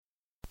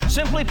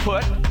Simply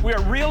put, we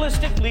are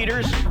realistic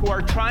leaders who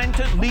are trying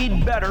to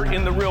lead better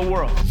in the real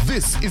world.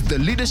 This is the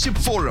Leadership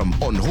Forum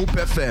on Hope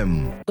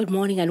FM. Good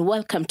morning and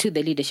welcome to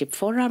the Leadership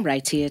Forum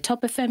right here at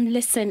Hope FM.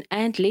 Listen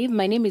and live.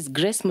 My name is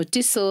Grace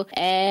Mutiso,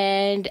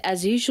 and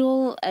as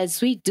usual,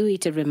 as we do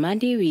it every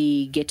Monday,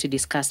 we get to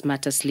discuss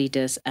matters,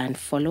 leaders and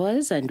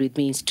followers. And with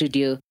me in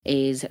studio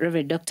is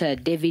Reverend Dr.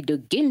 David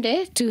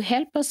Oginde to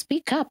help us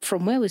pick up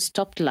from where we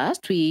stopped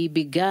last. We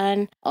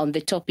began on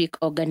the topic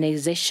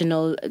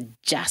organizational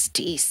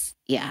justice.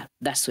 Yeah,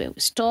 that's where we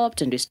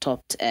stopped, and we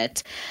stopped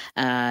at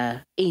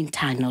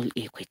internal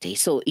equity.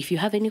 So if you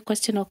have any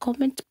question or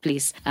comment,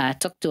 please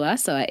talk to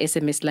us. Our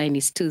SMS line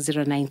is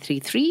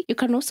 20933. You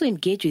can also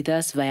engage with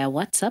us via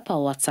WhatsApp.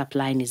 Our WhatsApp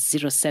line is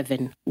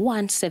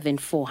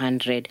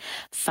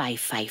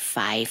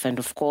 0717400555. And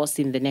of course,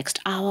 in the next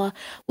hour,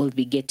 we'll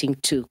be getting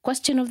to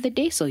question of the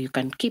day, so you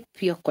can keep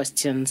your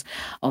questions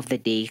of the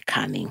day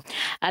coming.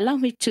 Allow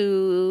me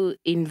to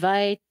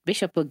invite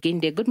Bishop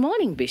Oginde. Good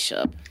morning,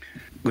 Bishop.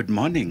 Good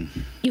morning.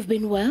 You've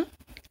been well?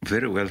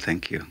 Very well,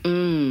 thank you.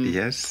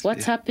 Yes.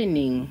 What's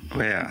happening?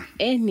 Where?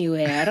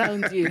 Anywhere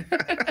around you.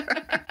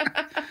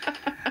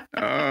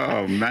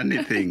 Oh,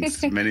 many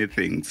things, many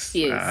things.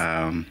 Yes.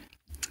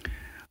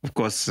 Of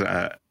course,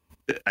 I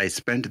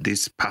spent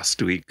this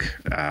past week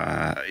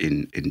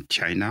in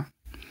China,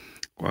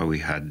 where we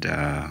had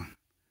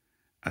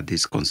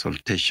this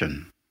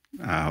consultation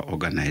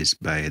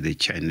organized by the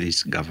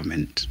Chinese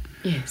government.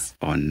 Yes.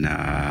 On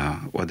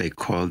what they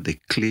call the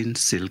Clean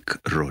Silk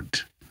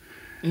Road.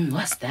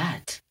 What's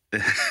that?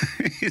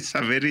 It's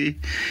a very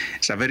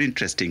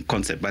interesting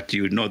concept. But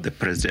you know, the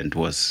president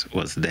was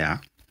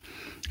there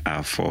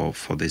for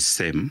the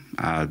same.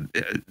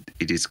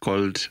 It is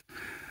called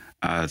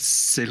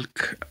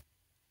Silk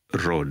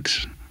Road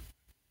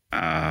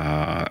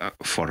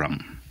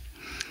Forum.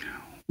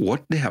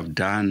 What they have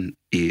done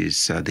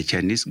is the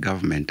Chinese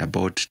government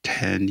about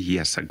 10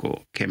 years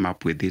ago came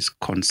up with this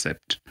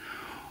concept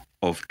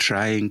of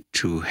trying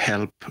to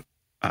help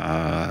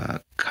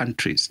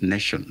countries,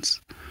 nations,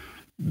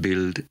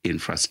 build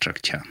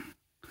infrastructure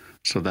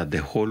so that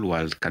the whole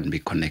world can be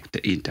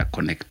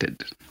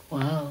interconnected.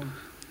 Wow.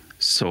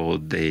 So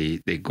they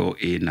go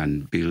in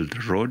and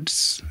build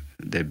roads,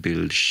 they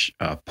build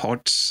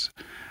ports,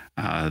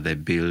 they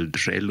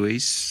build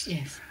railways.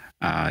 Yes.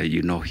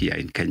 Here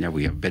in Kenya,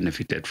 we have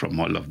benefited from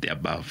all of the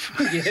above.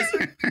 Yes.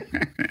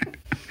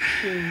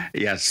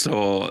 Yeah,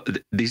 so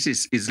this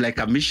is like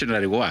a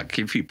missionary work.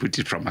 If you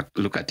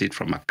look at it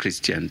from a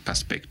Christian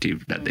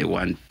perspective, that they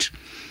want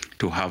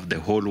to have the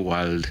whole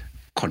world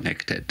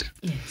connected.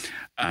 Yes.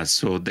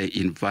 So they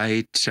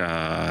invite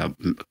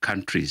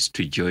countries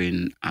to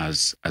join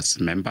as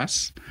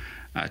members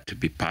to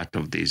be part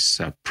of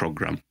this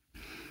program,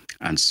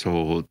 and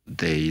so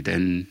they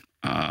then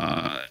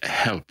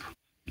help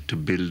to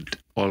build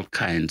all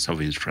kinds of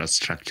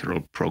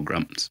infrastructural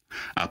projects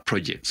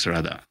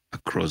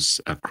across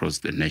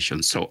the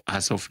nation. So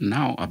as of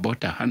now,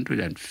 about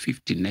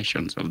 150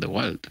 nations of the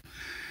world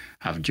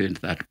have joined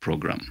that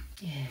program.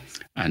 Yes.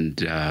 And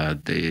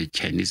the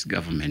Chinese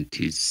government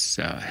is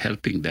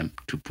helping them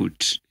to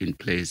put in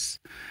place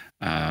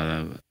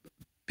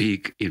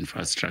big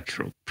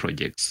infrastructural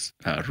projects,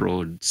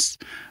 roads,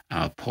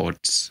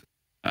 ports,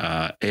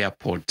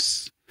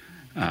 airports,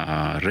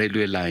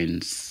 railway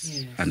lines,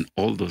 yes, and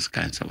all those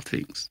kinds of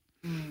things.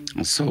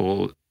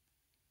 So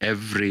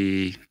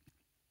every,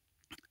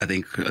 I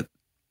think,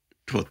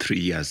 2 or 3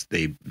 years,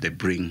 they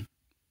bring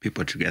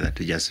people together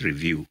to just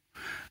review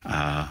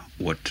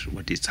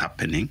what is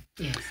happening,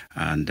 yes,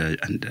 and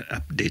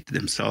update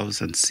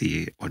themselves and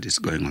see what is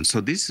going on. So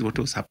this is what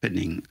was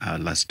happening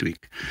last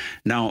week.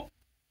 Now,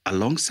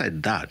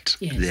 alongside that,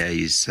 yes, there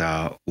is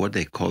what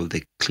they call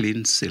the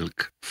Clean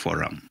Silk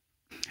Forum.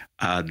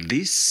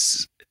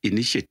 This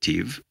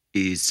initiative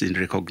is in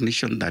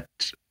recognition that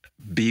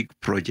big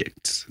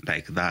projects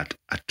like that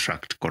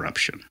attract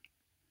corruption.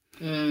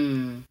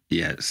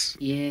 Yes.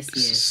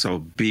 So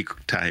big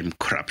time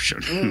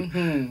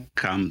corruption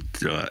come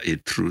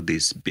through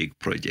these big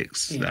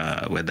projects,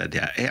 yes, whether they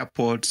are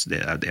airports,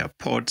 they are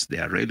ports, they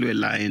are railway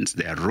lines,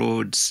 they are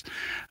roads.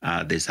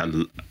 There's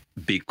a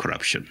big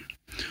corruption.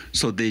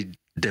 So they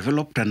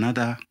developed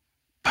another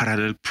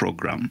parallel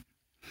program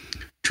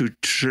to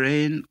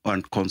train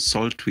and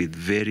consult with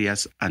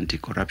various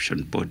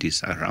anti-corruption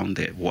bodies around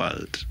the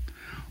world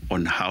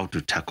on how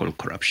to tackle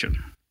corruption.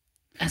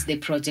 As the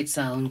projects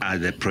are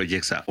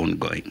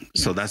ongoing. Yes.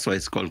 So that's why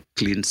it's called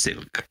Clean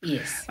Silk.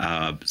 Yes.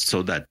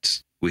 So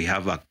that we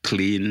have a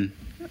clean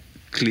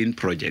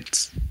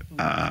projects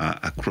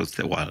across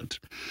the world.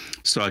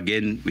 So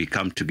again, we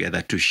come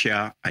together to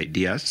share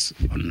ideas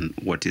on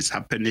what is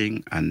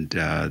happening, and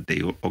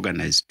they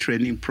organize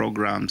training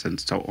programs and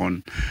so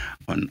on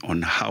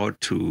how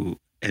to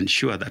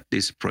ensure that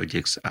these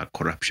projects are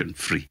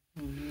corruption-free,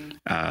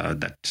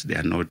 that they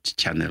are not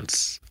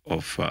channels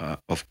of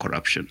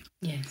corruption.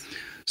 Yes.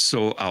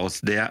 So I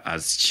was there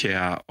as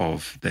chair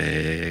of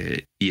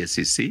the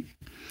ESCC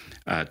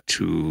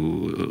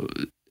to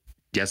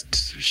just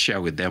share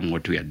with them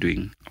what we are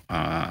doing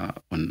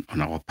on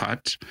our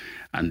part,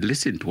 and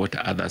listen to what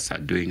others are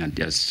doing, and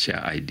just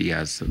share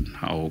ideas on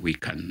how we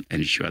can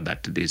ensure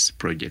that these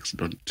projects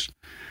don't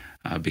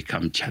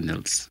become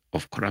channels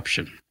of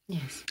corruption.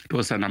 Yes. It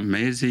was an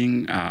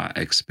amazing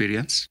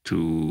experience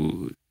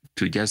to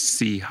just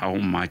see how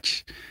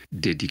much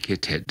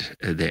dedicated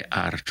they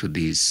are to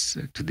this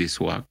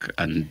work,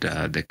 and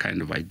the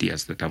kind of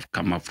ideas that have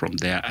come up from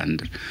there,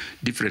 and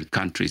different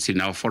countries.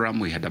 In our forum,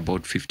 we had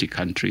about 50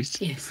 countries.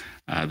 Yes.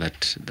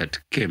 That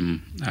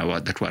came,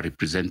 that were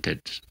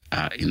represented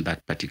in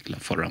that particular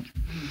forum,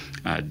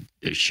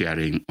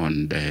 sharing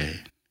on the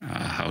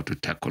how to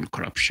tackle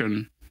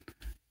corruption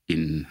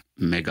in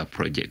mega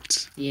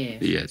projects.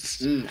 Yes.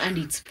 Yes. And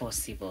it's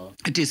possible.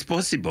 It is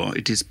possible.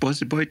 It is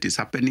possible. It is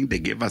happening. They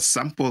gave us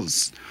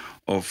samples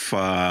of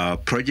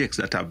projects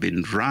that have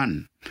been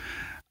run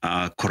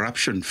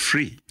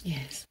corruption-free.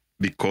 Yes.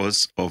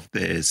 Because of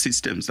the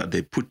systems that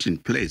they put in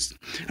place.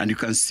 And you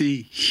can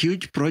see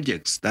huge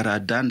projects that are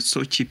done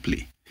so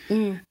cheaply.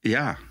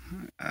 Yeah.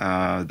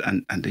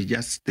 And they're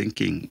just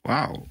thinking,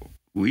 wow,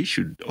 we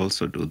should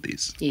also do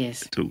this.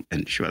 Yes. To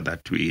ensure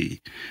that we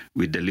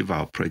deliver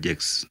our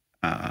projects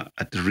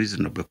at a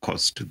reasonable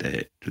cost to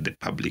the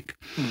public.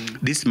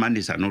 These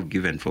monies are not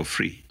given for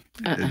free.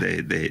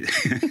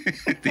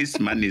 These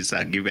monies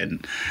are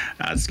given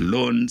as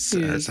loans,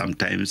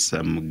 sometimes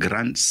some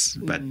grants,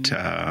 but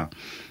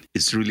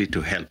it's really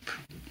to help.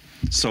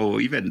 So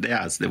even there,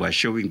 as they were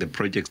showing the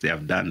projects they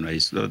have done, I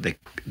saw the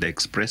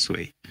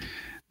expressway.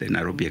 The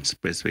Nairobi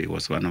Expressway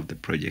was one of the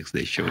projects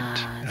they showed.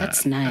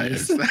 That's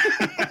nice.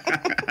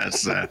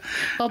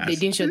 Hope they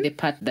didn't show the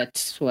part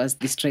that was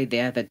destroyed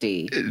the other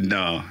day.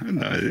 No,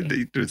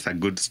 it was a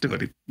good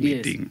story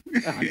meeting.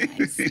 Yes. Oh,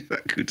 nice.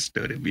 A good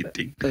story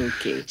meeting.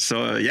 Okay.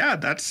 So yeah,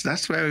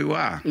 that's where we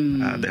were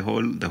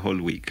the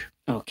whole week.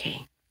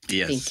 Okay.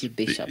 Yes. Thank you,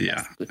 Bishop. Yeah.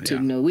 That's good to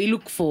know. We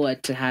look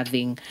forward to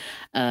having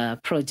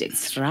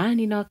projects run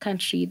in our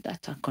country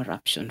that are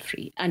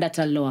corruption-free and at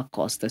a lower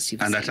cost, as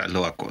you've said. And at a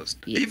lower cost.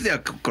 Yes. If they are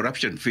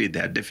corruption-free,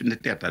 they are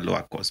definitely at a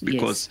lower cost,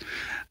 because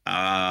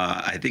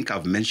I think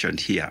I've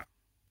mentioned here,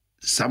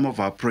 some of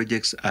our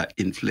projects are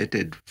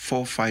inflated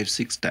 4, 5,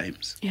 6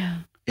 times. Yeah.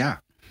 Yeah.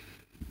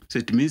 So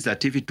it means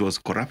that if it was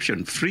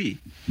corruption-free,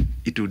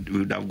 we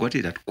would have got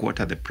it at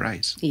quarter the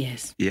price.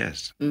 Yes.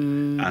 Yes.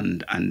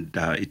 And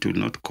it will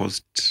not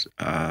cost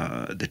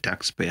the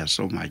taxpayer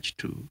so much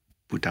to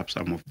put up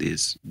some of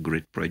these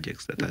great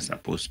projects that are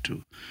supposed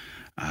to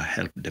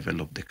help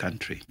develop the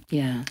country.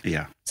 Yeah.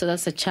 Yeah. So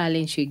that's a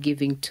challenge you're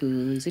giving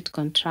to, is it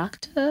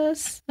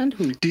contractors and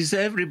who? It is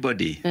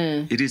everybody.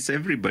 It is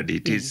everybody.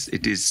 It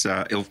is.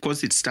 Of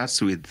course, it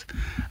starts with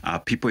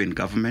people in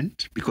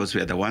government, because we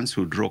are the ones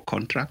who draw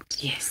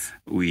contracts. Yes.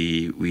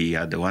 We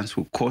are the ones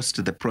who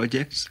cost the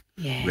projects.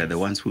 Yes. We are the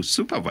ones who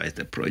supervise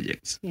the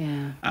projects.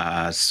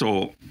 Yeah.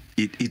 So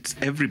it's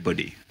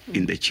everybody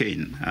in the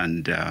chain,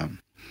 and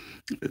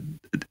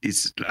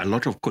it's a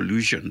lot of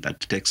collusion that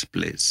takes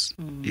place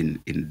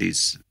in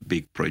these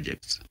big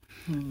projects,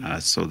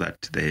 so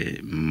that the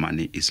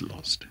money is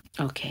lost.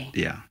 Okay.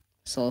 Yeah.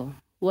 So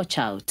watch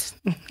out.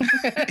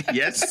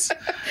 Yes,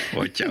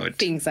 watch out.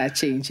 Things are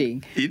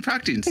changing. In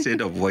fact,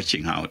 instead of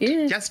watching out,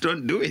 just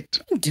don't do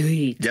it. Do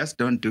it. Just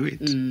don't do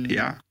it.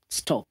 Yeah.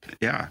 Stop.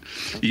 Yeah.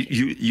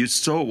 You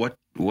saw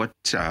what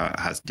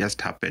has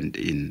just happened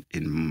in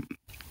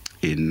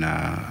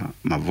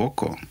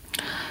Mavoko.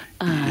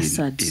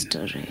 Sad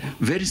story.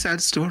 Very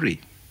sad story.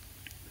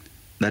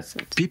 That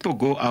people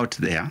go out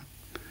there,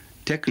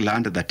 take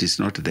land that is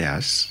not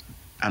theirs,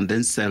 and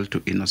then sell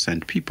to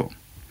innocent people.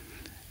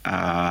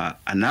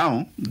 And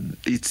now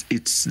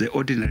it's the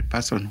ordinary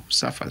person who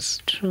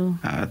suffers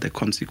the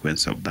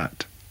consequence of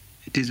that.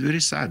 It is very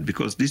sad,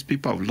 because these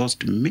people have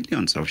lost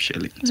millions of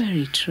shillings.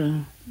 Very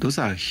true. Those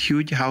are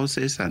huge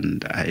houses,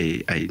 and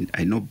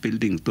I know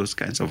building those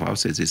kinds of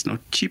houses is not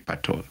cheap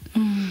at all.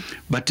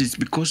 But it's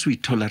because we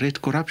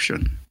tolerate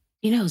corruption.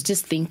 You know, I was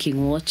just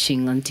thinking,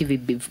 watching on TV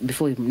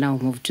before we now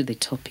move to the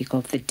topic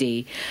of the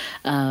day,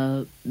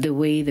 the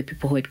way the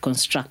people who had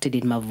constructed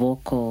in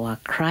Mavoko were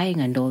crying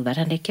and all that.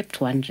 And I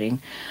kept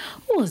wondering,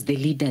 who was the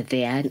leader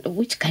there? And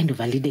which kind of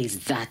a leader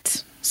is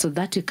that? So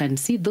that you can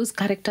see those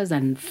characters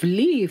and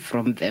flee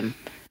from them.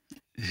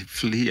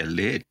 Flee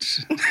late.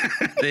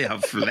 They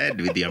have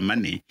fled with their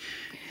money.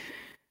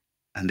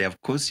 And they have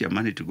caused your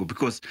money to go.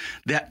 Because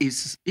there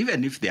is,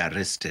 even if they are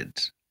arrested,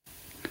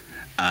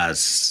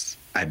 as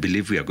I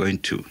believe we are going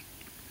to,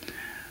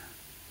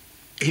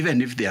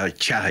 even if they are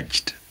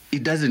charged,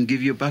 it doesn't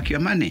give you back your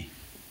money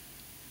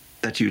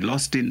that you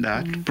lost in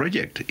that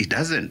project. It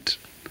doesn't.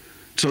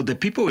 So the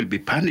people will be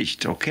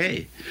punished,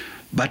 okay,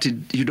 but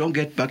you don't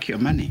get back your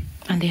money.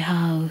 And the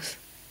house.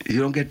 You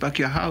don't get back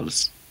your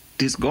house.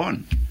 It is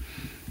gone.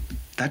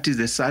 That is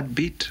the sad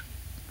bit.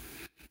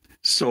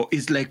 So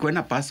it's like when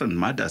a person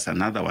murders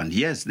another one.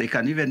 Yes, they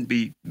can even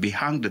be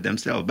hanged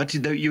themselves, but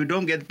you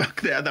don't get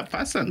back the other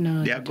person.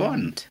 No, they are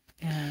gone.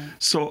 Yeah.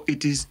 So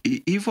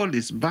evil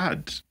is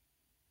bad.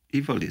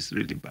 Evil is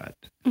really bad.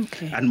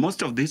 Okay. And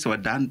most of these were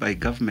done by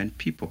government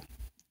people.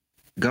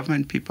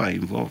 government people are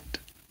involved.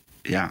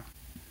 Yeah.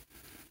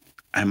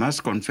 I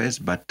must confess,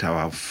 but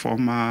our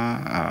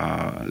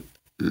former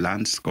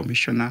lands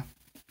commissioner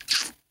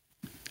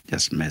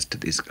just messed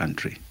this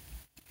country.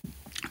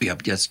 We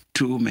have just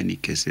too many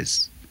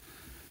cases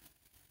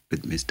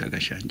with Mr.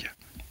 Gashanja.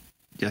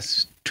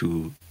 Just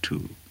too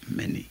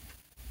many.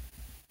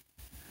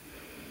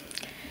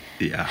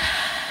 Yeah.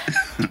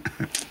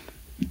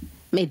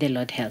 May the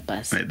Lord help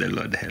us. May the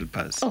Lord help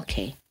us.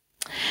 Okay.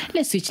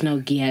 Let's switch now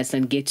gears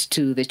and get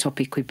to the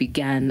topic we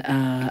began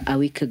a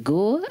week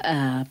ago,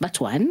 part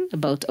one,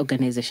 about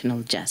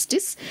organizational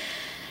justice.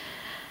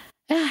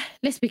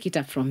 Let's pick it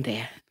up from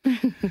there.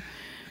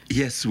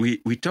 Yes,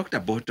 we talked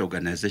about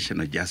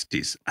organizational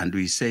justice, and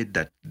we said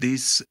that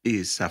this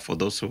is for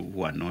those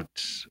who are not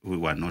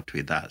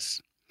with us.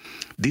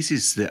 This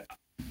is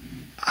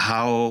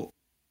how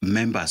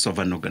members of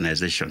an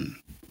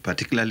organization,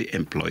 particularly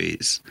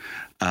employees,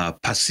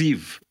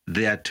 perceive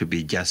there to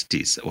be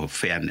justice or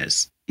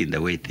fairness in the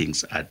way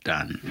things are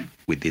done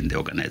within the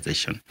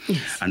organization.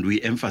 Yes. And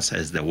we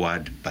emphasize the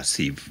word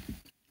perceive.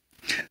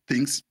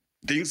 Things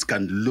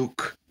can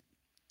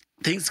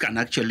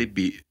actually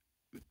be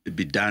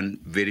done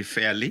very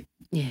fairly.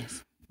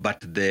 Yes. But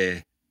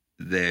the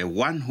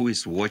one who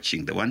is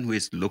watching, the one who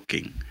is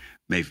looking,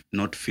 may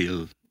not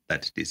feel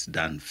that it is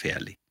done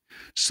fairly.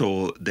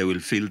 So they will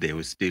feel there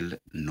is still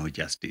no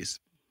justice.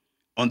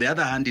 On the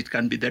other hand, it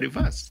can be the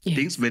reverse. Yes.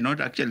 Things may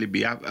not actually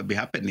be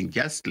happening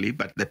justly,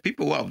 but the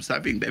people who are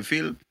observing, they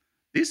feel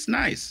this is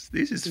nice,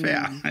 this is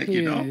fair,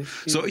 you know. Yes.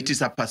 So it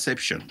is a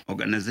perception.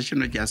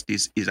 Organizational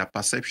justice is a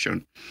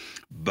perception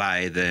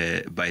by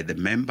the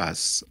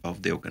members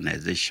of the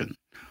organization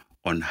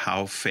on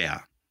how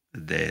fair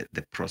the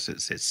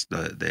processes,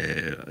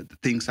 the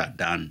things are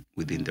done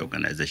within the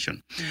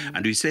organization.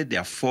 And we said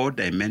there are 4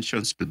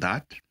 dimensions to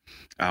that.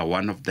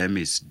 One of them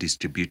is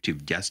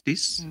distributive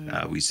justice.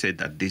 We said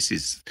that this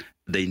is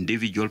the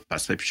individual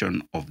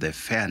perception of the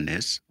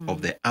fairness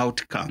of the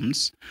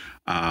outcomes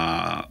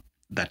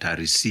that are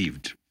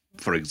received.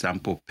 For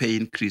example, pay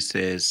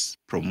increases,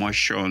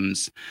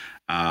 promotions,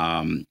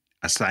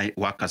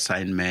 work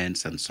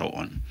assignments, and so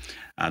on.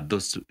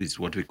 Those is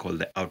what we call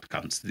the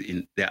outcomes.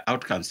 The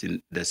outcomes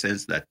in the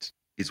sense that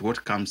is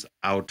what comes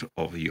out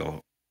of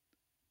your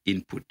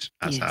input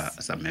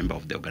as a member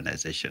of the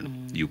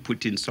organization. You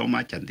put in so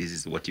much, and this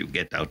is what you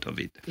get out of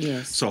it.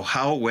 Yes. So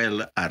how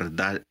well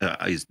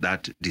is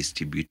that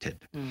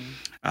distributed?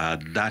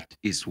 That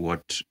is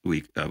what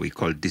we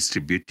call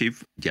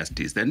distributive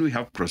justice. Then we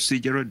have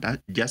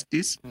procedural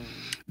justice.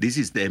 This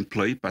is the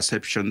employee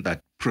perception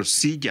that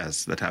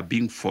procedures that are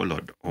being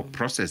followed or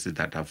processes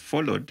that are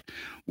followed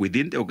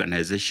within the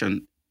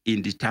organization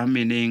in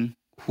determining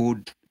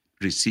who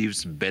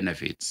receives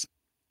benefits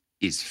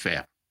is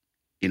fair.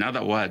 In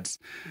other words,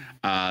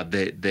 I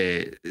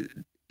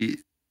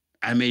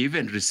may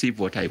even receive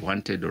what I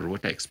wanted or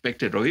what I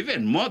expected, or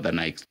even more than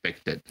I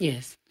expected.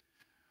 Yes.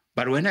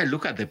 But when I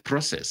look at the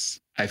process,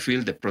 I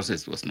feel the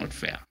process was not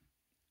fair.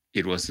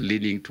 It was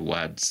leaning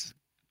towards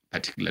a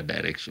particular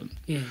direction.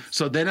 Yes.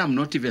 So then I'm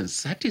not even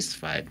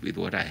satisfied with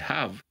what I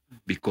have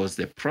because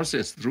the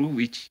process through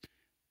which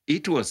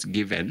it was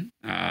given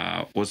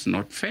was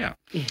not fair.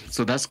 Yes.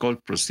 So that's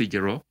called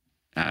procedural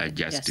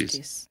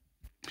justice.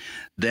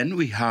 Then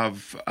we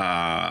have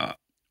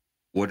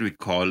what we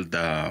call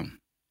the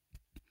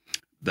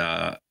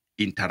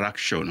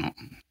interactional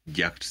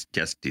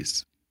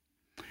justice.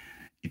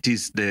 It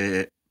is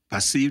the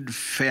perceived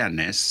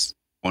fairness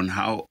on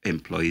how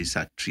employees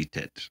are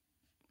treated.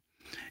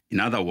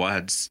 In other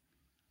words,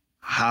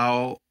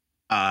 how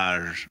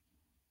are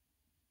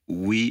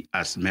we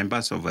as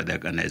members of the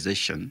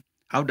organization,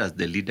 how does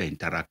the leader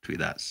interact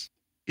with us?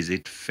 Is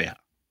it fair?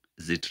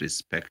 Is it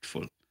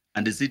respectful?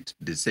 And is it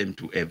the same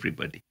to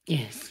everybody?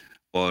 Yes.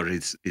 Or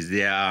is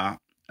there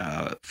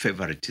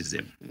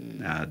favoritism,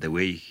 the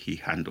way he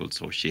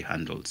handles or she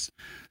handles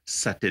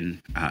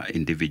certain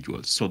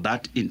individuals? So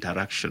that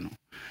interaction,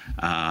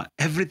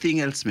 everything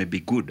else may be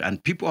good.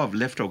 And people have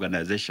left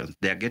organizations.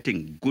 They are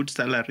getting good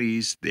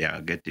salaries. They are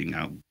getting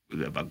a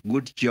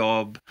good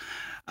job,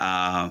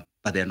 but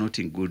they're not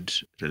in good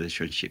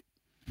relationship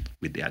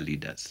with their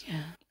leaders.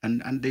 Yeah.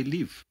 And they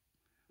leave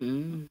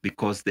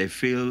because they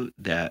feel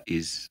there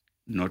is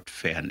not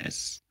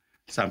fairness.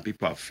 Some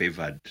people are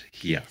favored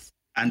here. Yes.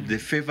 And the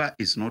favor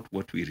is not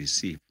what we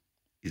receive.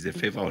 It's a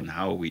favor on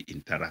how we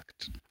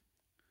interact.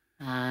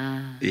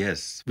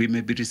 Yes, we may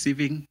be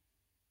receiving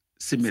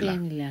similar.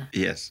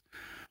 Yes.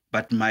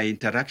 But my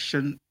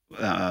interaction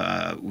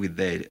with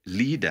the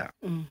leader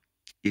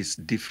is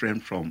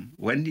different from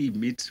when he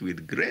meets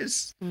with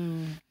Grace.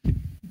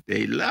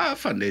 They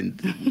laugh and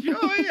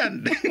enjoy.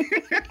 And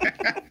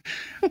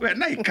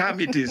when I come,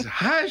 it is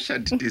harsh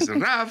and it is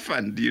rough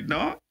and,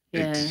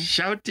 it's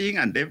shouting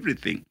and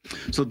everything.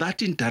 So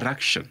that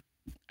interaction,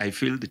 I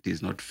feel that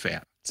is not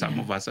fair. Some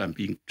of us are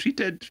being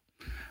treated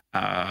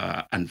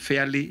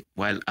unfairly,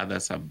 while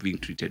others are being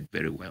treated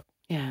very well.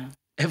 Yeah.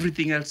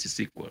 Everything else is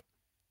equal.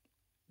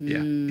 Yeah.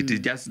 It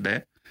is just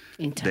the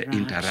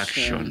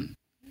interaction.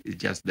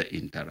 It's just the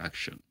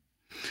interaction.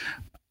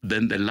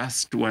 then the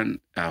last one,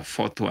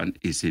 fourth one,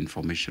 is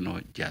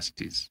informational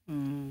justice.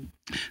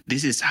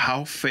 This is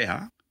how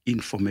fair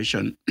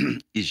information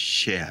is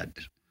shared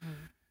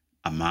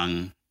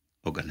among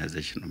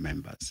organizational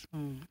members.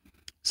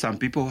 Some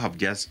people have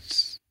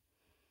just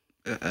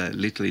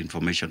little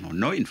information or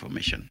no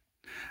information.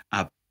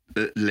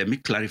 Let me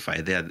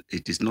clarify there.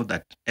 It is not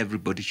that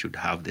everybody should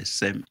have the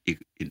same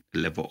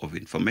level of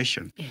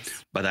information,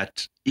 but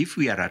that if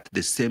we are at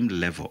the same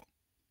level,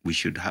 we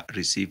should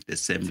receive the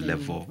same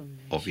level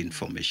of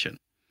information.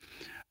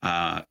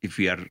 If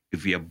we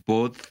are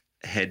both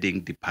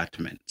heading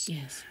departments,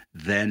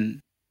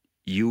 then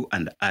you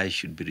and I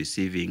should be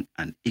receiving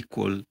an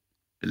equal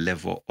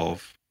level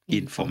of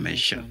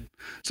information.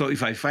 So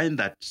if I find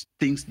that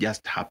things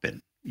just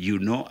happen,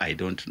 I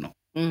don't know,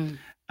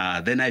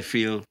 then I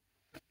feel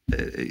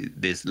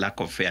there's lack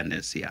of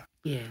fairness here.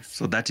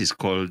 So that is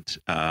called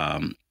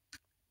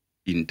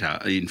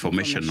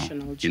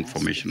informational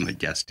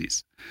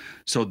justice.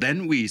 So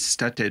then we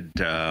started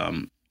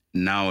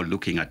now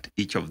looking at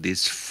each of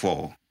these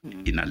four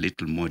in a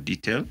little more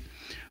detail.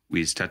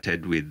 We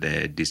started with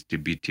the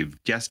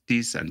distributive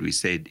justice, and we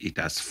said it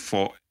has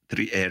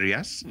three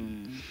areas.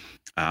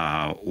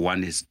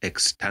 One is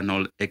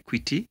external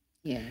equity.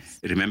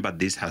 Remember,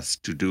 this has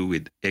to do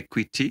with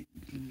equity.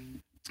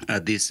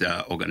 This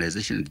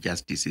organizational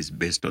justice is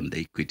based on the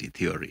equity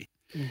theory,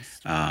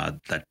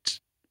 that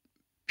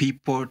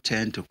people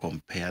tend to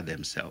compare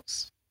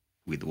themselves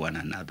with one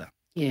another.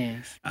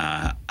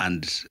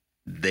 And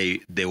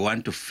they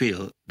want to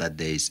feel that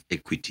there is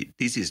equity.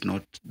 This is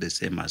not the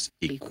same as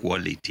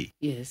equality.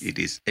 It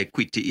is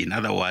equity. In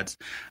other words,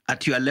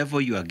 at your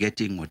level, you are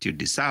getting what you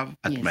deserve.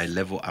 At my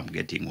level, I'm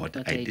getting what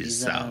I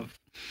deserve.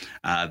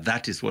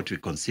 That is what we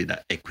consider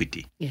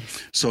equity.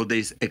 So there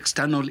is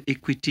external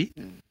equity,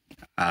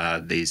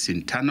 there is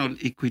internal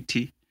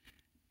equity,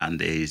 and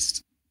there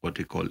is what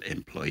we call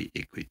employee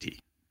equity.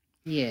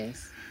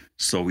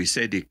 So we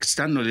said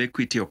external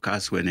equity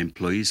occurs when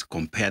employees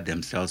compare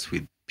themselves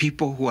with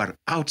people who are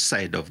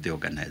outside of the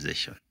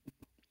organization.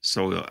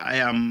 So I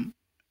am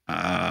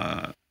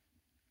a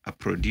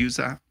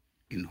producer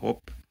in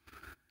Hope,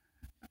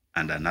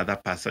 and another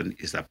person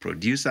is a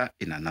producer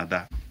in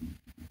another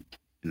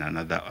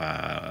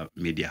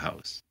media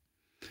house.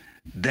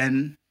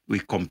 Then we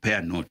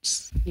compare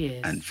notes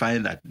and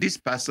find that this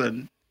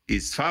person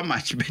is far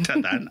much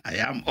better than I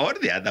am, or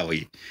the other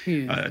way,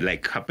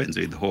 like happens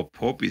with Hope.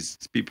 Hope is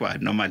people are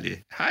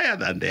normally higher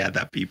than the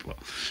other people.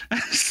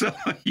 So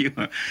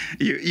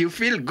you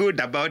feel good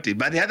about it,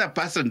 but the other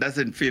person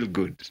doesn't feel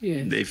good.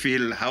 They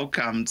feel, how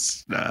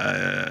comes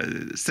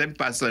same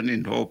person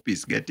in Hope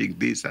is getting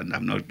this and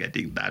I'm not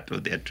getting that,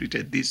 or they're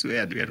treated this way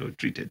and we are not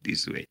treated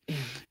this way.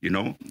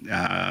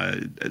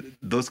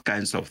 Those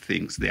kinds of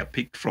things, they are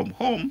picked from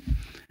home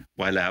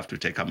while I have to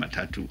take a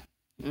matatu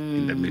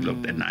in the middle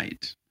of the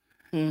night.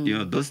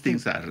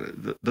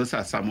 Those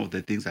are some of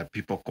the things that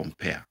people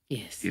compare,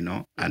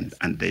 and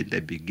then they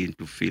begin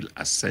to feel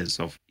a sense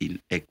of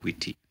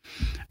inequity.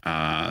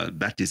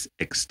 That is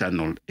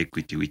external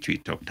equity, which we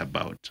talked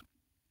about.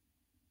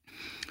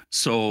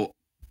 So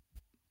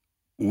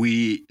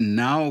we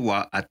now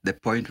were at the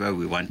point where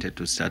we wanted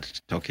to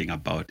start talking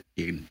about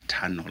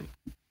internal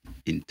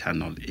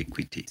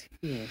equity.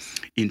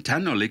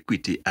 Internal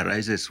equity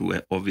arises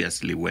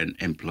obviously when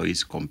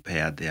employees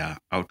compare their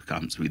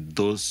outcomes with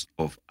those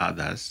of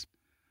others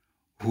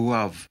who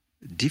have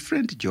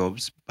different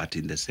jobs but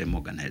in the same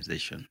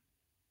organization.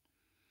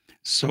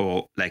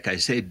 So, like I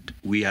said,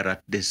 we are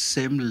at the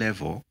same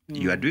level.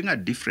 You are doing a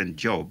different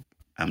job.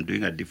 I'm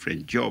doing a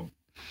different job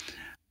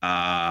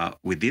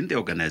within the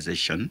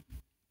organization,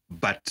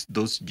 but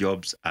those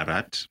jobs are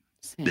at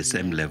the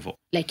same level.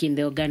 Like in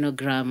the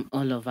organogram,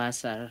 all of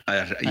us are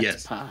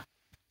at par.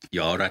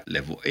 You're all at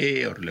level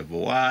A or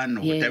level 1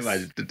 or whatever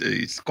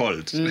it's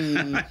called,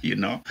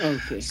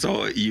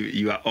 So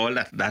you are all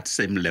at that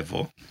same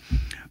level.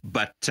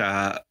 But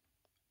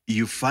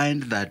you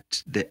find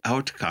that the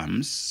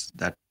outcomes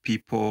that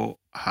people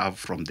have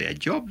from their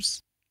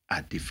jobs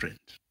are different.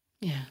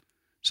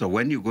 So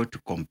when you go to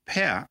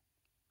compare,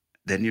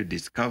 then you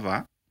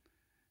discover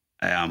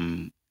I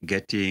am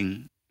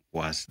getting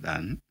worse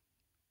than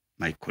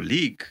my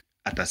colleague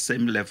at the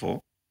same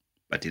level,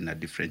 but in a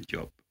different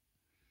job.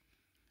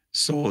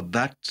 So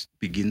that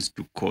begins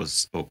to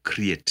cause or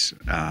create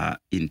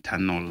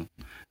internal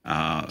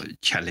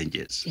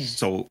challenges.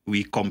 So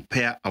we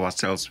compare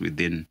ourselves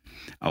within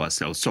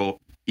ourselves. So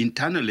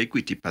internal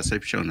equity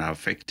perception are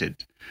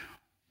affected.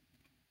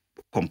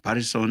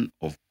 Comparison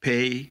of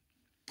pay,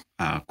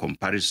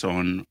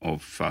 comparison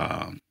of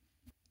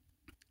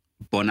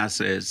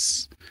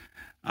bonuses,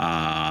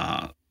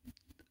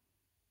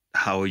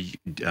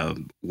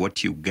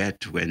 what you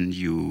get when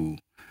you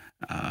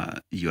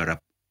are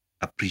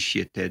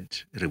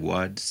appreciated,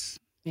 rewards,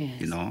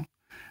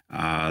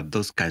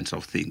 those kinds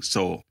of things.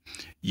 So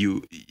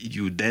you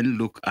then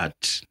look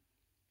at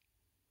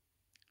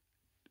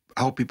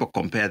how people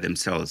compare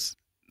themselves.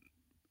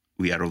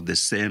 We are of the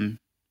same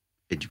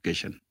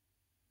education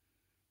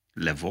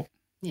level.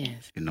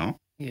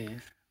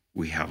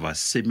 we have a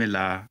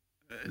similar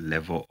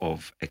level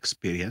of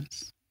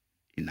experience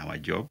in our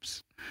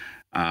jobs.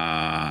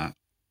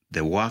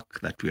 The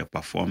work that we are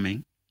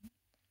performing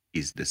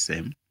is the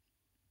same,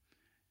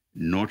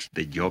 not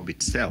the job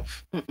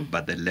itself,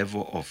 but the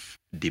level of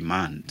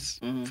demands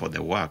for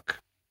the work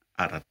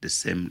are at the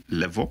same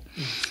level.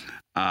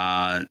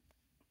 Then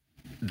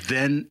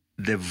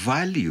the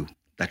value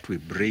that we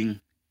bring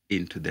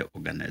into the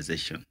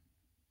organization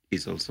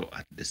is also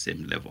at the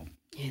same level.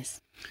 Yes.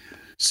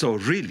 So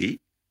really,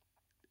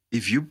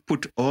 if you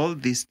put all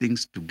these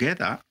things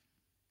together,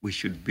 we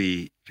should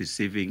be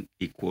receiving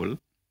equal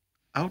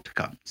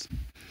outcomes.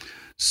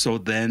 So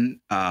then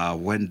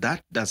when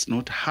that does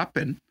not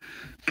happen,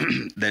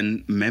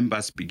 then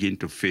members begin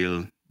to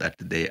feel that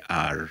they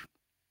are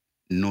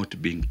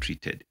not being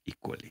treated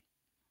equally.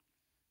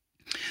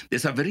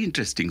 There's a very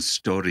interesting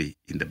story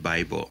in the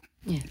Bible,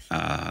 Yes.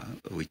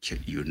 which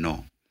you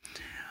know,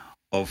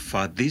 of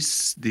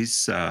this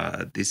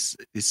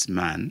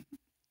man,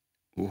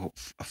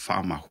 a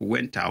farmer who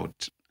went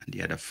out and he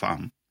had a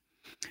farm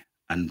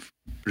and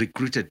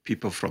recruited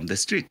people from the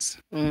streets,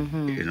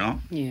 Yes.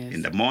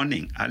 in the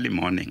morning, early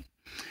morning.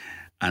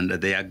 And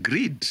they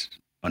agreed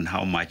on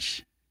how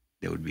much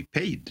they would be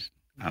paid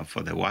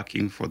for the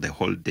working for the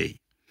whole day.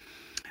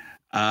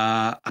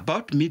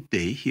 About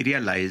midday, he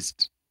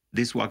realized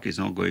this work is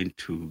not going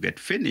to get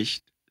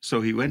finished.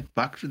 So he went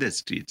back to the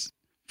streets,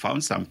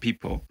 found some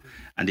people,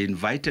 and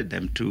invited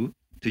them to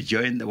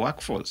join the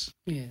workforce.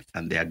 Yes.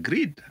 And they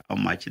agreed how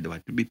much they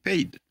were to be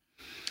paid.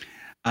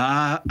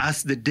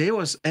 As the day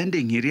was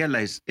ending, he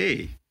realized,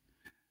 hey,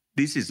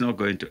 this is not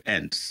going to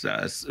end,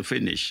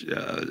 finish.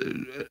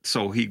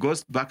 So he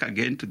goes back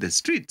again to the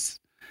streets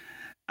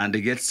and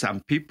they get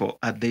some people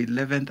at the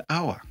 11th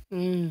hour.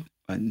 And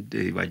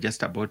they were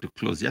just about to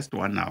close, just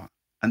 1 hour.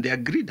 And they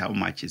agreed how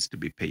much is to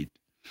be paid.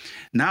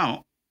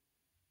 Now,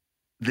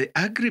 the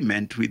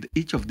agreement with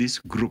each of these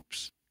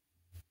groups,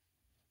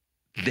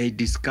 they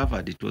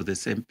discovered it was the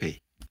same pay.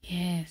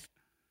 Yes.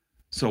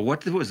 So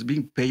what was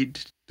being paid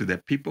to the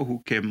people who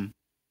came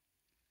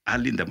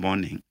early in the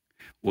morning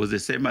was the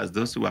same as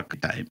those who worked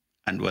time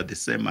and were the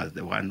same as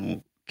the one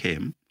who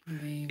came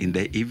in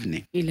the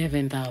evening.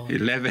 11th hour.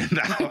 11th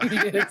hour.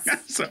 Yes.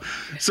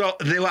 So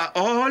they were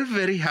all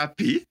very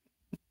happy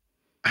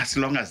as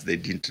long as they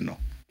didn't know.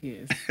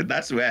 Yes.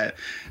 That's where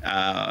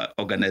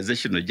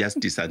organizational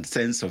justice and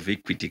sense of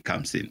equity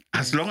comes in.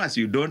 As long as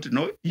you don't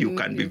know, you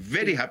can be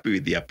very happy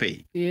with your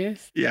pay.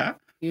 Yes. Yeah.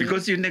 Yes.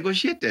 Because you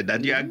negotiated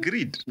and you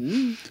agreed.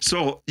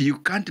 So you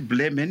can't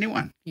blame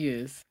anyone.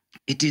 Yes.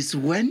 It is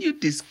when you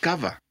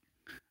discover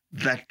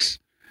that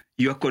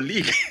your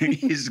colleague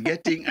is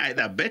getting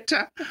either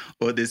better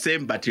or the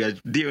same, but you are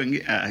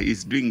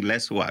is doing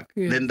less work,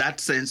 then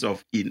that sense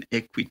of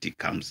inequity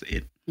comes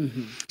in.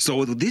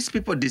 So these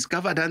people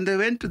discovered and they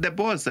went to the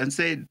boss and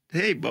said,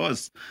 hey,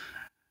 boss,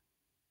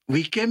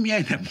 we came here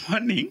in the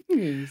morning.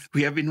 Yes.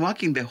 We have been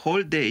working the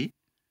whole day.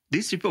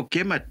 These people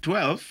came at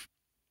 12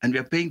 and we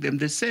are paying them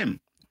the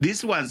same.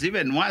 These ones,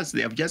 even worse,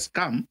 they have just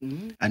come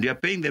and we are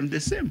paying them the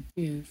same.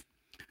 Yes.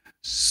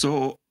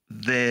 So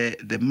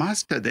the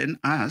master then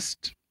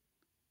asked,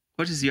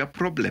 what is your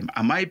problem?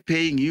 Am I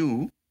paying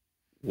you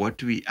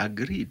what we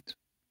agreed?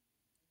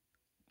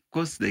 Of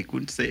course, they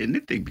couldn't say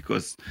anything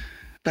because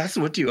that's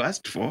what you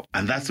asked for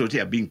and that's what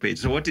you are being paid.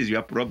 So what is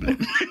your problem?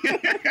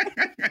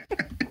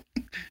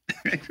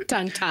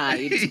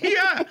 Tongue-tied.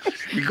 Yeah,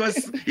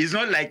 because it's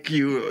not like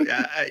you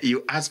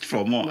asked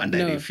for more and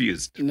I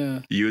refused.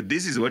 No.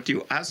 This is what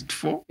you asked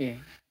for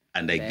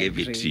and I gave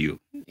it to you.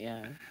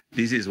 Yeah.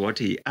 This is what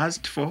he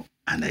asked for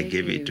and I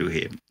gave it to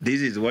him.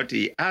 This is what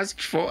he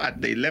asked for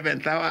at the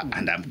 11th hour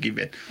and I'm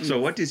given. So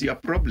what is your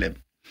problem?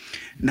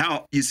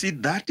 Now, you see,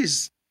 that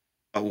is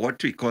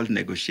what we call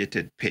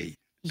negotiated pay.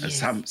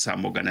 Yes.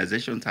 Some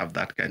organizations have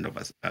that kind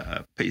of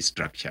a pay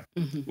structure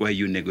where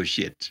you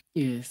negotiate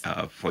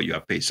for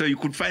your pay. So you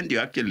could find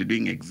you're actually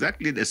doing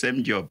exactly the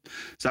same job.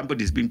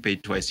 Somebody's being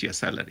paid twice your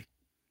salary.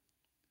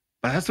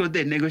 But that's what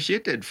they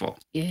negotiated for.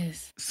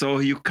 Yes. So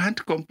you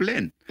can't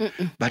complain.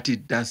 But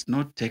it does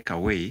not take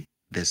away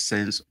the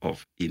sense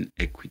of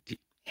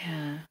inequity.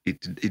 Yeah.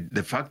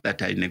 The fact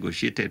that I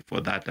negotiated for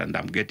that and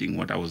I'm getting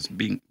what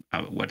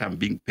I'm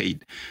being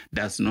paid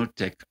does not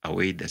take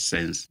away the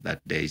sense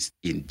that there is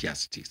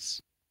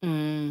injustice.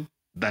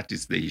 That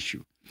is the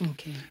issue.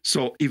 Okay.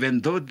 So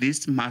even though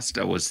this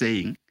master was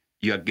saying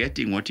you are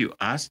getting what you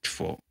asked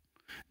for,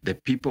 the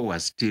people were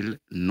still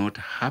not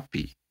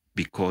happy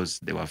because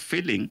they were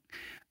feeling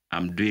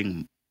I'm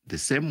doing the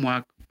same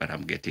work, but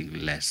I'm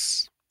getting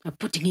less. I'm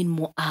putting in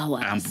more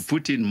hours. I'm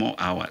putting more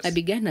hours. I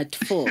began at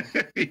 4.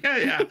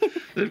 yeah.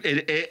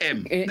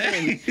 A.M.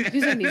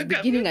 This one is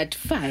beginning at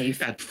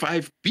 5. At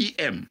 5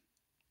 p.m.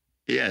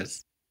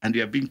 Yes. And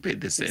we are being paid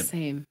the same. The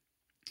same.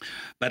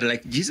 But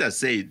like Jesus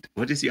said,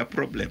 what is your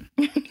problem?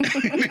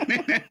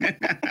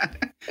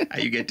 Are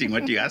you getting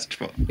what you asked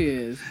for?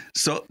 Yes.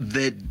 So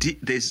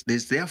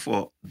there's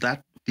therefore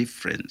that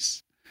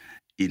difference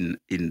in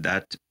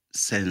that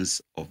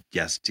sense of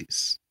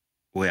justice,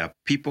 where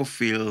people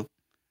feel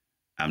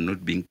I'm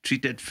not being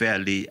treated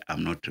fairly.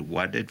 I'm not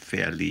rewarded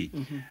fairly,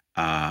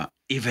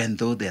 even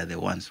though they are the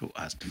ones who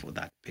asked for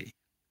that pay.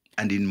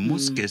 And in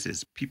most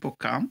cases, people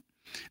come.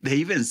 They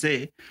even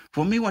say,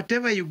 for me,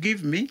 whatever you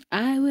give me,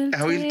 I will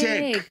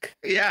take.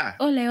 Yeah.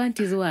 All I want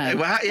is work.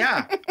 Well,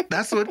 yeah,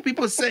 that's what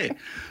people say.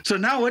 So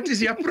now what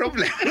is your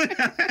problem?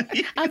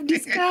 I've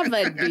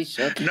discovered,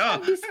 Bishop. No.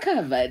 I've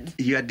discovered.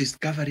 Your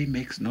discovery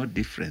makes no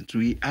difference.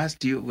 We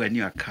asked you when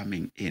you are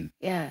coming in,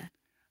 Yeah.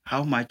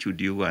 how much would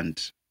you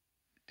want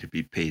to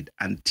be paid?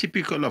 And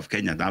typical of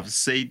Kenyans, I've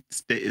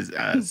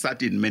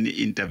sat in many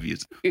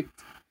interviews,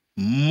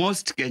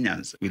 most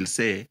Kenyans will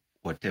say,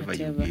 whatever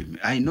you give me.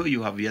 I know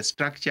you have your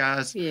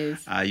structures.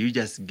 Yes. You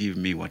just give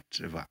me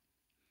whatever.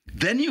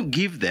 Then you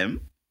give them,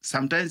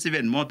 sometimes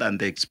even more than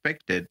they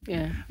expected.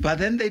 Yeah. But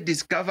then they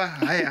discover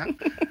higher.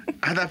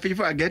 Other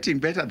people are getting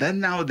better. Then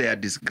now they are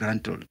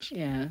disgruntled.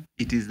 Yeah.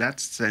 It is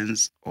that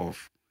sense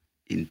of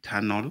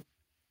internal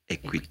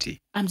equity.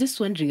 I'm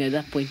just wondering at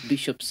that point,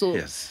 Bishop. So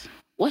Yes.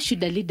 what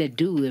should a leader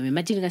do? I'm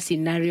imagining a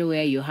scenario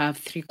where you have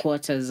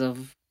 3/4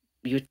 of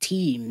your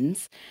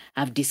teams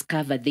have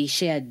discovered they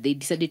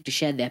decided to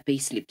share their pay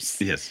slips.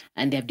 Yes.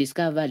 And they have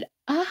discovered,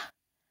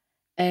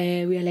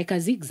 we are like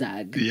a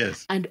zigzag.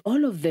 Yes. And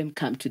all of them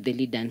come to the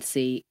leader and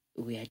say,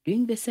 we are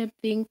doing the same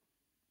thing.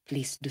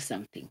 Please do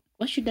something.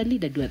 What should a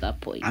leader do at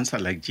that point? Answer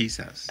like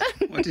Jesus.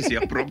 What is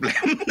your problem?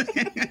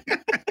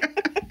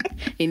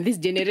 In this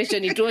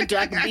generation, it won't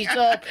work,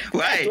 Bishop.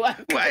 Why?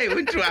 Why it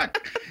won't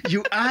work?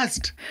 You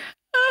asked.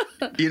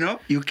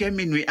 You came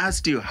in, we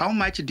asked you, how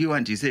much do you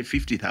want? You say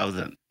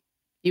 50,000.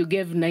 You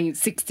gave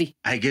 60.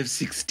 I gave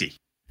 60.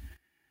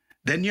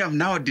 Then you have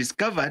now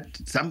discovered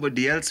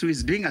somebody else who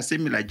is doing a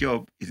similar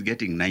job is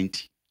getting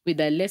 90.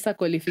 With a lesser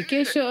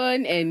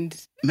qualification and...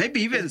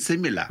 Maybe even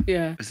similar.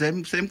 Yeah.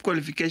 Same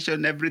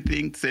qualification,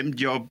 everything, same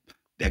job,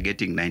 they're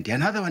getting 90.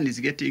 Another one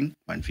is getting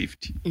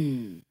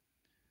 150.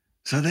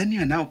 So then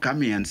you're now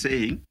coming and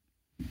saying...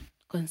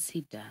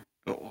 Consider.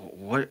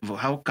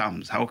 How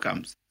comes?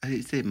 I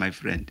say, my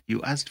friend, you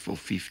asked for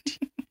 50.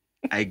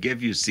 I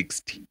gave you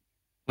 60.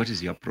 What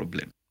is your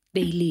problem?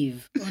 They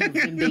leave. All of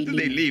them, they leave.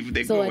 They leave.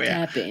 They so go what where?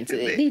 happens?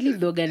 They leave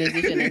the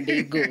organization and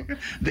they go.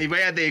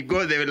 Where they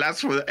go, they will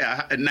ask for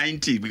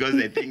 90 because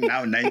they think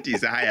now 90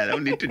 is higher.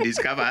 Only to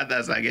discover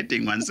others are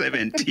getting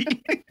 170.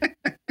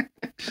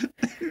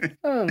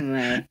 Oh,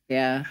 my.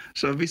 Yeah.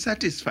 So be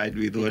satisfied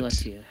with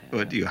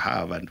what you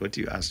have and what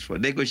you asked for.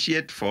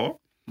 Negotiate for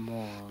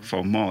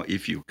more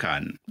if you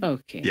can.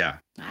 Okay. Yeah.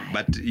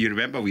 But you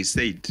remember we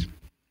said,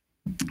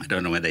 I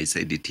don't know whether I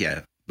said it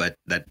here, but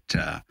that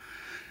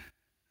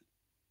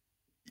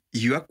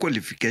your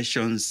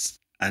qualifications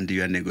and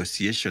your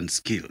negotiation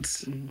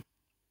skills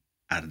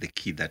are the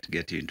key that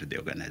get you into the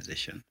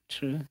organization.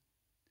 True.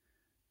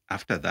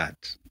 After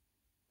that,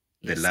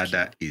 the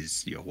ladder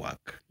is your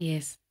work.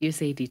 Yes, you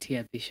said it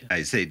here, Bishop.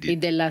 I said it. In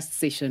the last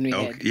session we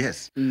had.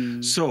 Yes.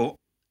 So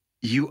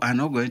you are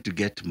not going to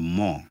get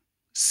more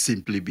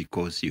simply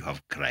because you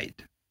have cried.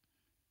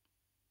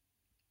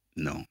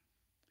 No.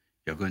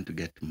 You're going to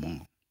get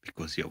more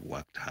because you have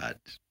worked hard.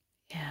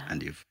 Yeah.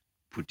 And you've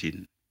put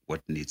in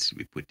what needs to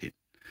be put in.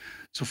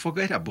 So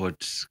forget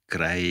about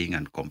crying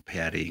and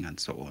comparing and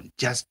so on.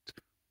 Just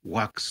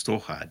work so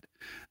hard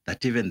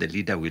that even the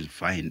leader will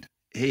find,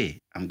 hey,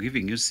 I'm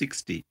giving you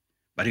 60,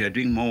 but you're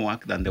doing more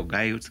work than the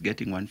guy who's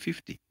getting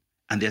 150.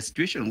 And there's a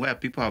situation where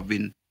people have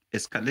been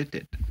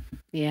escalated.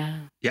 Yeah.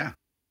 Yeah.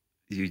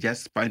 You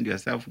just find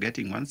yourself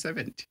getting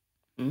 170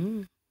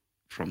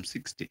 from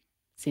 60.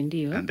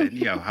 Cindy, and then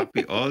you're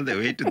happy all the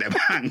way to the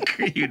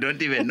bank. You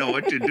don't even know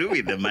what to do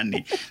with the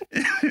money.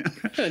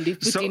 And you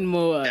put in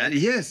more.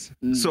 Yes.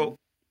 So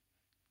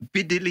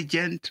be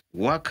diligent,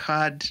 work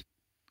hard,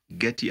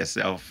 get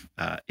yourself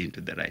into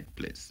the right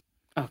place.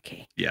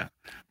 Okay. Yeah.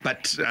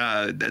 But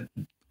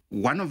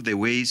one of the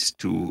ways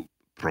to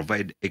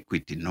provide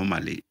equity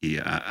normally,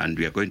 and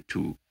we are going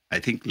to, I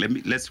think,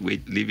 let's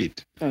leave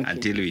it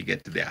until we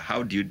get there.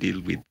 How do you deal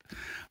with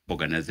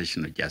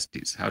organizational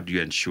justice? How do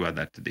you ensure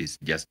that there's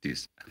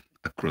justice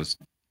across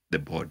the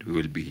board? We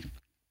will be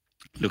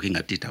looking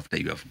at it after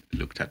you have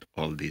looked at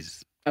all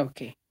these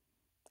think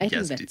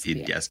that's clear.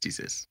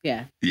 injustices.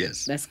 Yeah.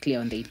 Yes. That's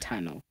clear on the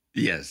internal.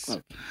 Yes.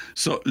 Okay.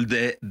 So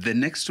the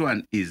next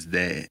one is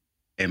the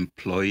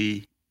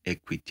employee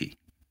equity.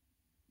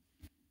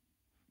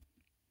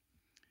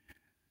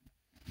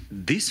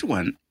 This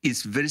one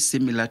is very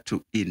similar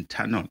to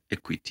internal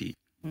equity.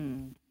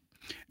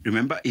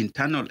 Remember,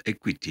 internal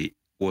equity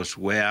was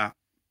where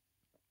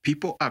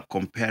people are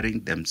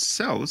comparing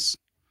themselves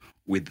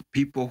with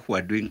people who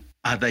are doing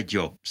other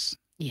jobs,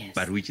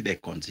 but which they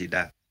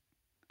consider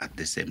at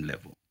the same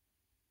level.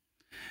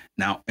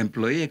 Now,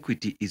 employee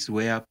equity is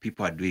where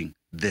people are doing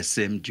the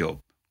same job.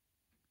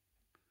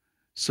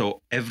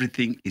 So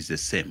everything is the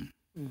same.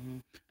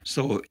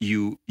 So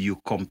you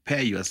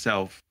compare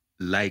yourself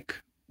like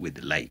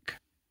with like.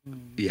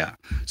 Yeah.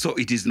 So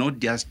it is not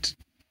just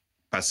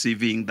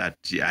perceiving that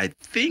I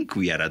think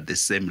we are at the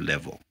same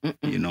level,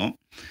 you know.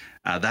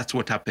 That's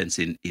what happens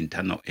in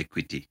internal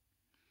equity.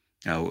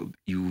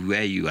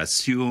 where you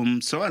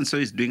assume so and so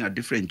is doing a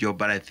different job,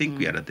 but I think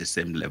we are at the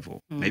same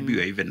level. Maybe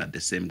we are even at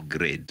the same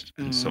grade,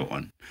 and so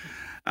on.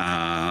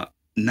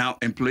 Now,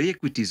 employee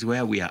equity is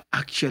where we are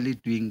actually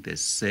doing the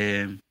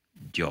same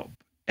job.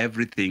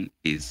 Everything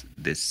is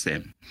the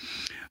same.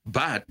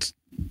 But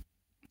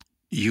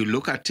you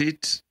look at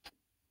it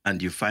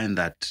and you find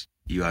that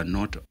you are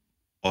not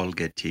all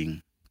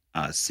getting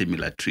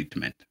similar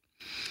treatment.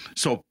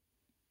 So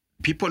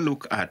people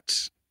look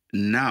at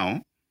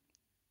now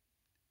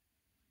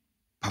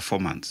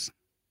performance.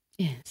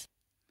 Yes.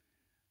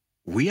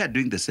 We are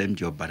doing the same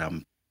job, but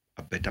I'm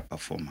a better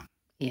performer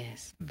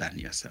than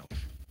yourself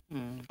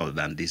or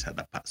than this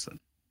other person.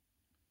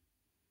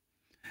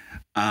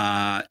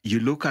 You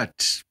look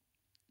at,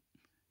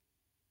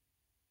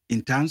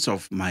 in terms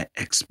of my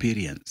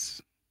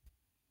experience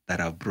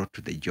that I've brought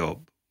to the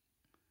job,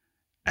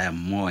 I am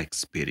more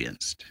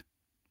experienced.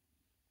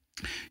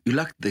 You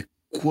look at the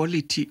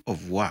quality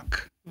of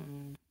work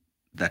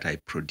that I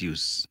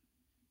produce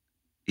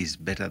is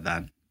better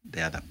than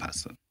the other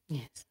person.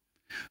 Yes.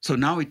 So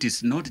now it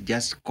is not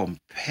just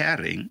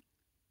comparing,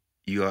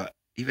 you are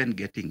even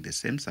getting the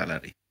same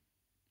salary,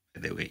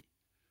 by the way.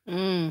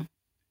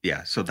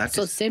 Yeah, so that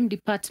So is same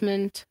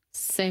department,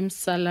 same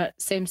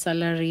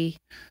salary,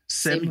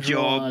 same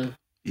job, role.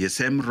 yeah,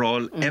 same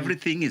role,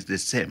 everything is the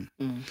same.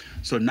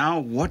 So now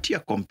what you're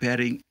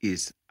comparing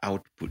is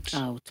output.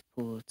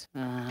 Output.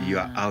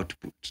 Your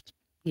output.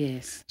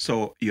 Yes.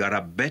 So you are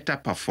a better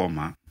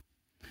performer.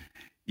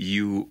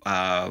 You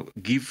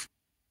give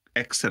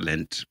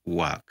excellent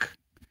work.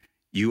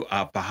 You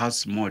are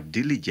perhaps more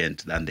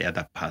diligent than the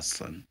other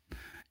person.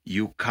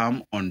 You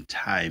come on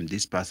time.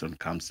 This person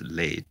comes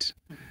late,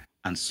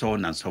 and so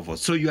on and so forth.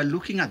 So you are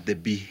looking at the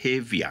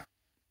behavior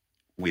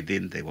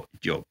within the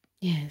job.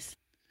 Yes.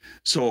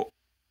 So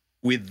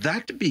with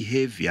that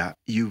behavior,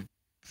 you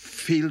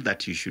feel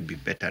that you should be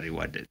better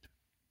rewarded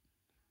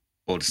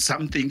or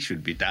something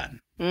should be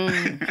done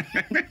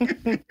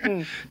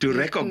to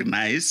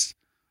recognize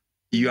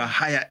your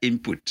higher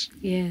input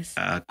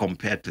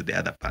compared to the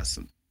other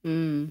person.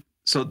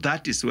 So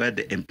that is where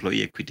the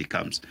employee equity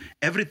comes.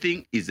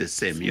 Everything is the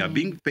same. You are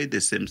being paid the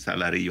same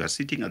salary. You are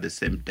sitting at the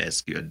same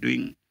desk. You are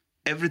doing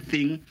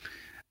everything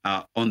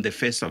on the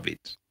face of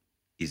it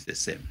is the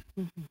same.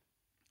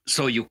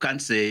 So you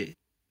can't say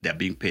they're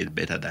being paid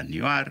better than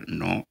you are.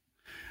 No.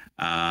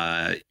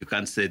 You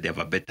can't say they have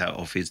a better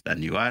office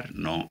than you are.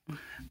 No.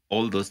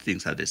 All those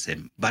things are the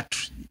same.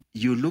 But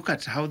you look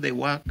at how they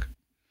work.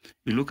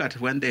 You look at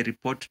when they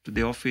report to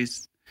the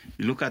office.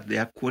 You look at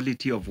their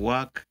quality of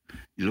work.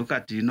 You look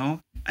at,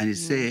 and you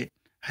say,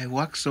 I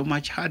work so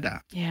much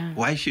harder. Yeah.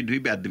 Why should we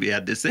be at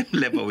the same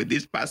level with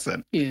this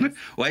person? Yes.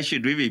 Why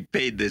should we be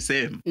paid the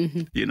same?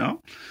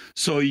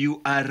 So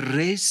you are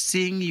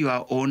raising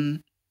your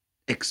own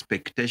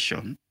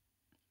expectation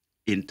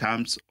in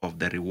terms of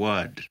the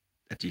reward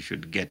that you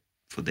should get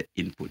for the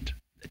input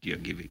that you're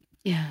giving.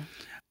 Yeah.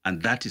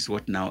 And that is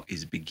what now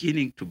is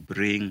beginning to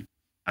bring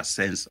a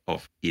sense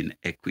of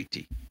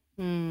inequity.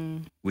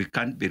 We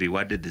can't be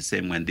rewarded the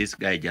same when this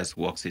guy just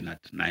walks in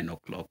at 9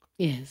 o'clock.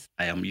 Yes.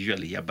 I am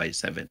usually here by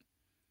 7.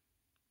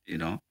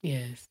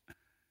 Yes.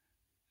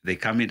 They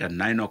come in at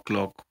 9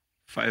 o'clock,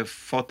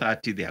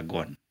 4:30, they are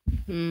gone.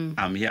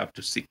 I'm here up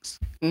to 6.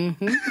 But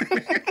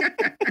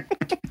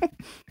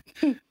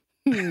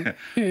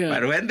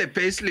when the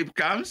pay slip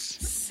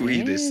comes,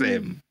 we're the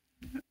same.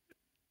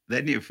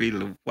 Then you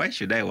feel, why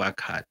should I work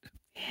hard?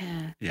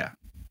 Yeah.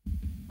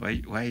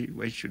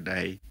 Why should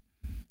I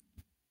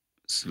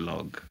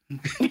slog?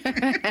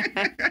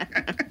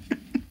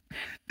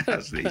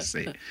 As they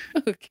say.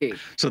 Okay.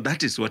 So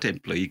that is what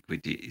employee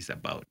equity is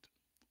about.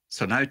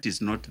 So now it is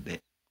not the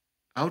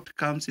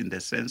outcomes in the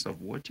sense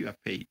of what you are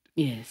paid.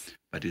 Yes.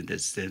 But in the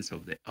sense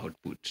of the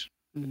output.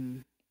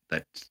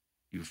 That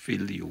you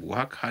feel you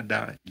work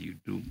harder, you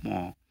do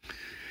more,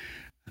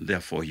 and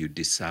therefore you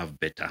deserve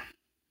better.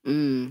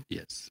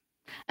 Yes.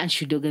 And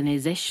should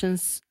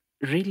organizations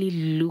really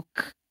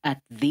look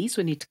at this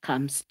when it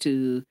comes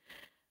to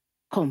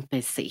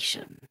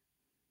compensation?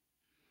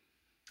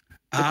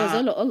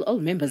 Because all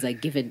members are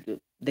given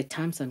the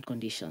terms and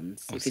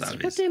conditions. If it's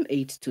bottom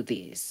 8 to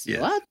this,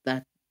 what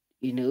that,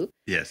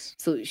 Yes.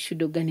 So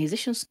should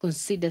organizations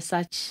consider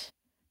such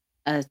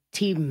a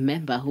team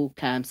member who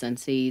comes and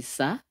says,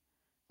 sir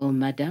or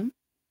madam,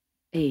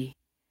 hey,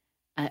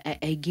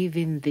 I give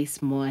in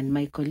this more and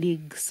my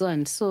colleague so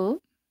and so?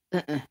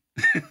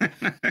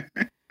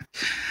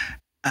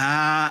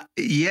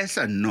 Yes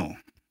and no.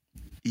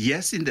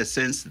 Yes, in the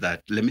sense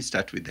that, let me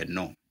start with the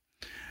no.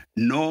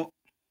 No,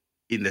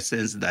 in the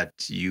sense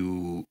that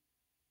you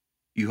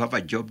have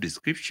a job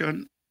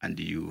description and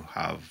you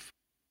have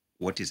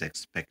what is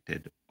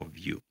expected of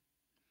you.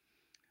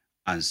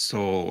 And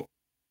so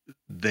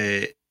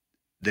the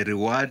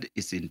reward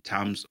is in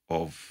terms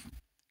of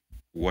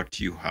what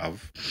you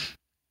have,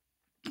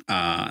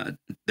 the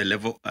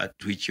level at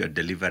which you're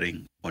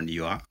delivering on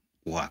your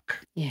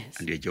work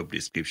and your job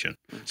description.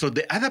 So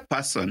the other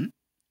person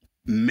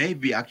may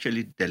be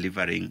actually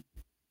delivering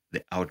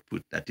the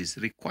output that is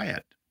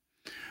required.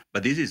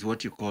 But this is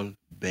what you call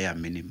bare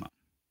minimum.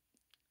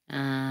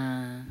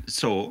 Ah.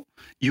 So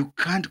you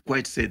can't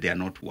quite say they are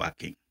not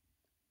working.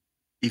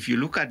 If you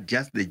look at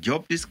just the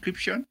job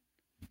description,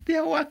 they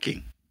are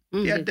working.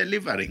 They are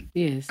delivering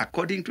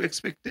according to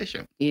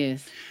expectation.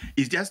 Yes.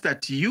 It's just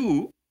that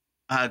you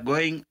are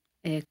going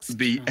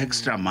the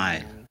extra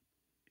mile.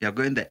 You are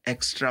going the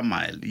extra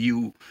mile.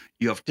 You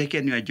have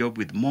taken your job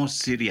with more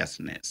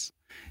seriousness.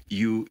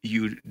 You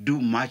do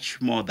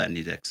much more than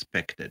is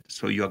expected.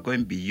 So you are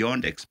going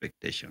beyond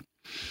expectation.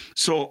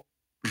 So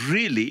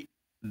really,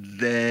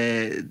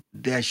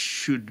 there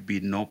should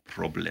be no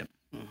problem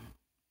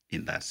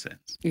in that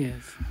sense.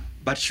 Yes.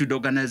 But should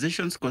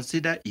organizations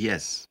consider?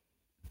 Yes.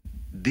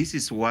 This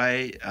is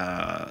why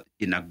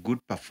in a good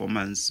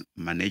performance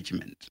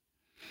management,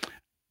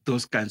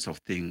 those kinds of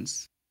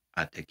things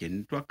are taken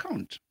into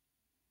account.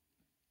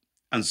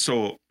 And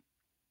so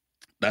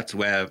that's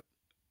where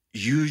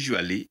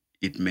usually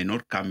it may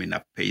not come in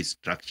a pay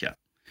structure.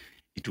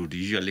 It would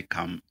usually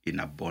come in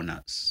a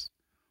bonus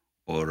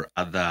or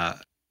other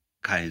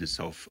kinds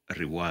of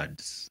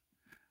rewards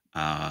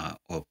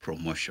or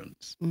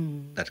promotions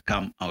that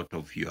come out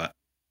of your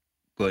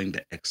going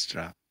the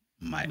extra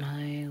mile.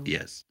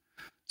 Yes.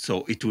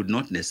 So it would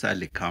not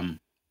necessarily come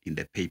in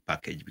the pay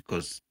package,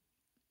 because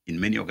in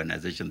many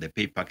organizations, the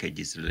pay package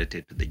is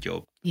related to the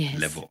job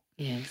level.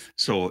 Yes.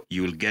 So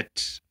you will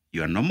get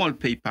your normal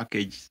pay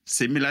package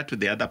similar to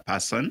the other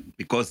person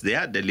because they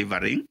are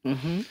delivering.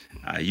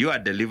 You are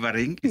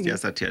delivering. It's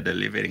just that you are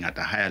delivering at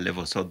a higher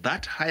level. So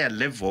that higher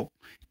level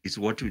is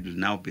what will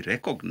now be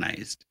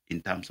recognized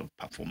in terms of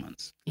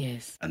performance.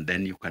 Yes. And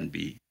then you can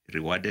be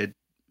rewarded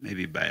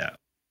maybe by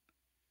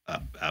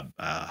a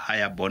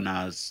higher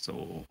bonus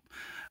or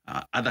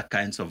other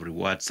kinds of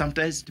rewards.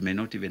 Sometimes it may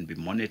not even be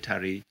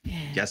monetary,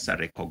 just a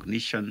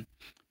recognition,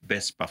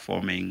 best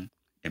performing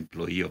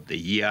employee of the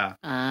year,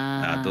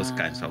 those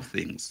kinds of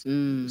things.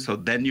 So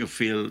then you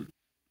feel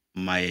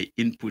my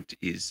input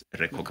is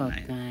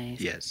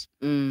recognized. Yes.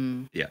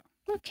 Yeah.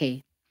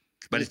 Okay.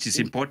 But it is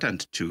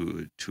important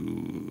to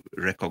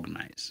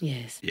recognize.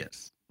 Yes.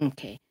 Yes.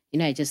 Okay.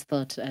 I just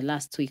thought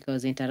last week I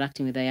was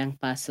interacting with a young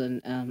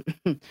person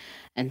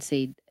and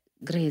said,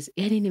 Grace,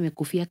 yani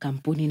nimekufia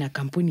kampuni na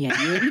kampuni ya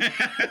yenu.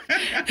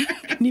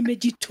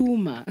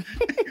 Nimejituma.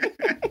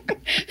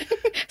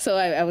 So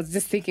I was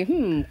just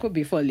thinking, could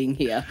be falling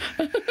here.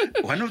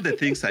 One of the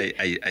things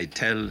I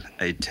tell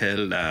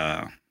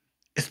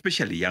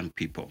especially young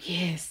people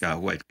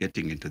who are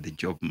getting into the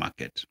job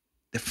market,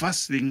 the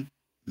first thing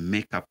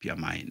make up your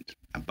mind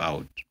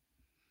about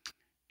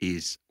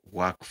is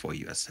work for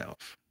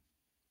yourself.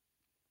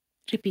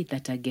 Repeat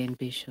that again,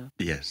 Bishop.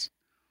 Yes.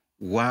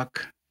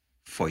 Work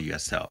for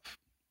yourself.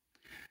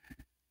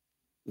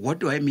 What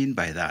do I mean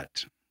by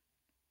that?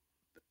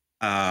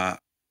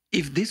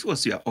 If this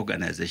was your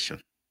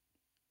organization,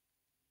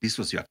 this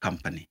was your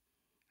company,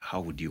 how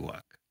would you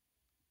work?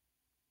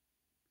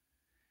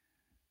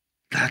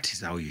 That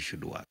is how you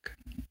should work.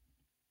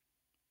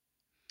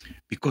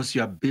 Because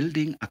you are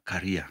building a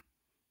career.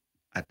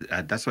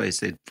 That's why I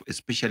said,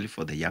 especially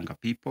for the younger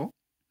people,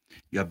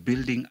 you are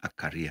building a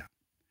career.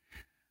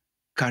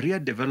 Career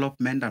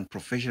development and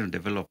professional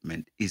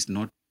development is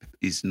not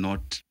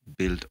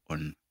built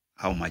on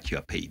how much you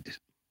are paid.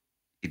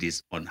 It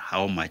is on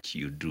how much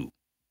you do.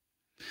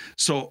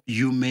 So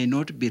you may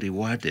not be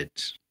rewarded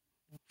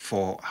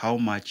for how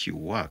much you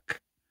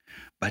work,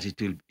 but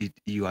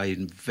you are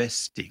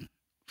investing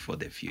for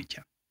the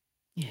future.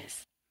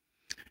 Yes.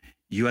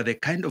 You are the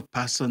kind of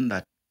person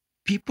that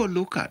people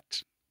look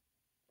at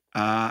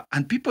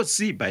and people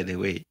see, by the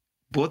way,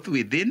 both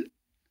within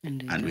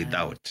and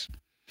without.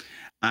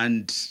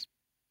 And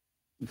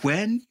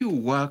when you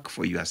work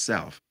for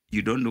yourself,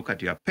 you don't look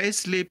at your pay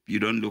slip, you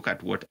don't look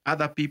at what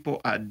other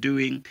people are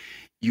doing.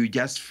 You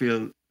just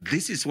feel,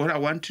 this is what I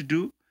want to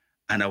do,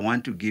 and I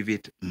want to give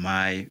it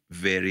my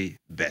very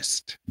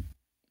best,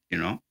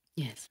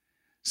 Yes.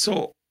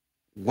 So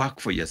work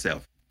for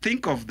yourself.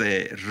 Think of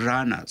the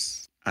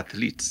runners,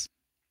 athletes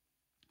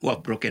who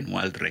have broken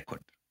world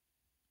record.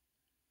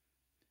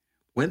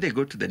 When they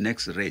go to the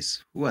next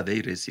race, who are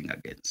they racing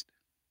against?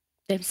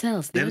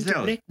 Themselves. They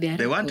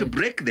want to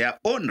break their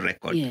own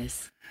record.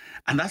 Yes.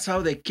 And that's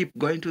how they keep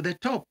going to the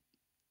top.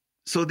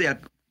 So they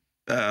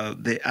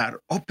are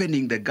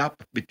opening the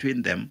gap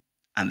between them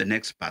and the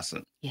next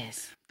person.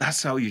 Yes.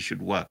 That's how you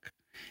should work.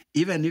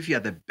 Even if you're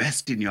the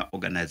best in your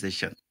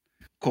organization,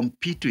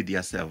 compete with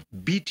yourself,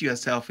 beat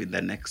yourself in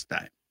the next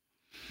time.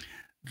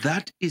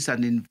 That is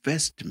an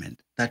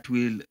investment that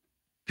will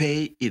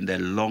pay in the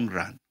long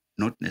run,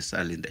 not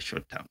necessarily in the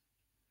short term.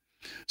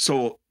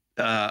 So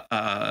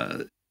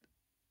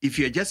if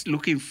you're just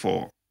looking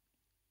for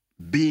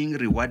being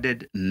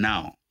rewarded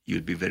now,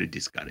 you'll be very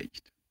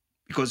discouraged,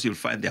 because you'll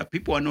find there are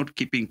people who are not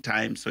keeping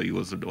time, so you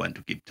also don't want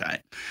to keep time.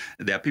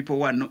 There are people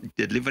who are not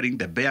delivering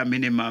the bare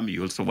minimum,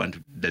 you also want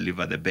to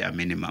deliver the bare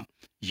minimum.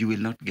 You will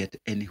not get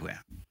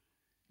anywhere.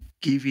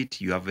 Give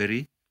it your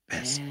very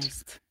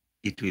best.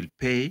 It will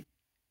pay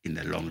in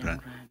the long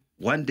run.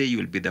 One day you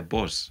will be the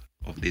boss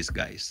of these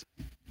guys.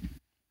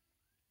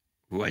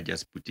 who are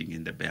just putting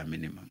in the bare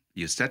minimum.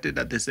 You started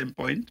at the same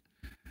point.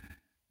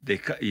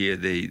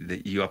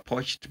 You are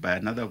poached by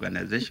another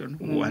organization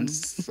who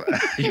wants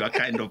your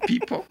kind of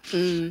people.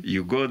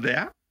 You go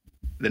there.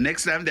 The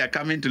next time they are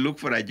coming to look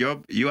for a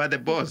job, you are the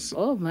boss.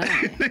 Oh, man.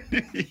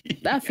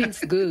 That feels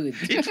good.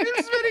 It feels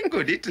very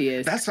good.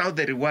 Yes. That's how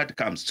the reward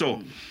comes.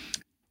 So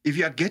if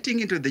you are getting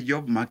into the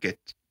job market,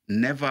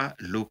 never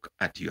look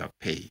at your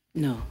pay.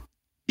 No.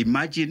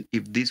 Imagine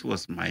if this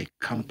was my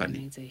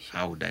company,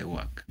 how would I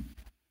work?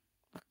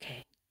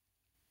 Okay.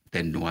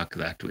 Then work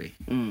that way.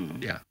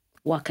 Yeah.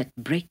 Work at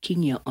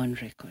breaking your own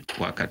record.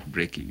 Work at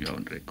breaking your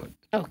own record.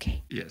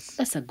 Okay. Yes.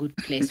 That's a good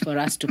place for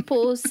us to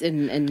pause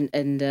and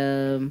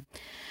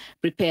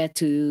prepare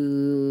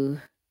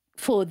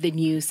for the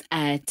news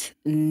at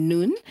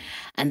noon.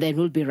 And then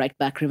we'll be right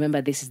back.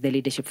 Remember, this is the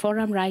Leadership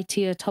Forum right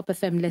here, Top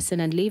FM, Listen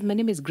and Leave. My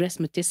name is Grace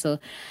Mutiso.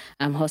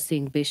 I'm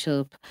hosting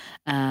Bishop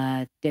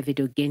David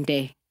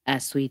Oginde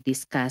as we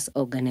discuss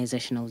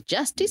organizational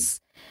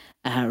justice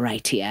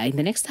right here. In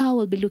the next hour,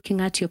 we'll be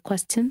looking at your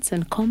questions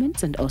and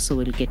comments, and also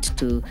we'll get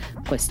to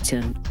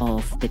question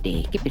of the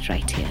day. Keep it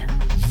right here.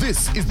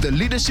 This is the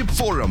Leadership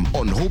Forum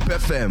on Hope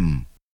FM.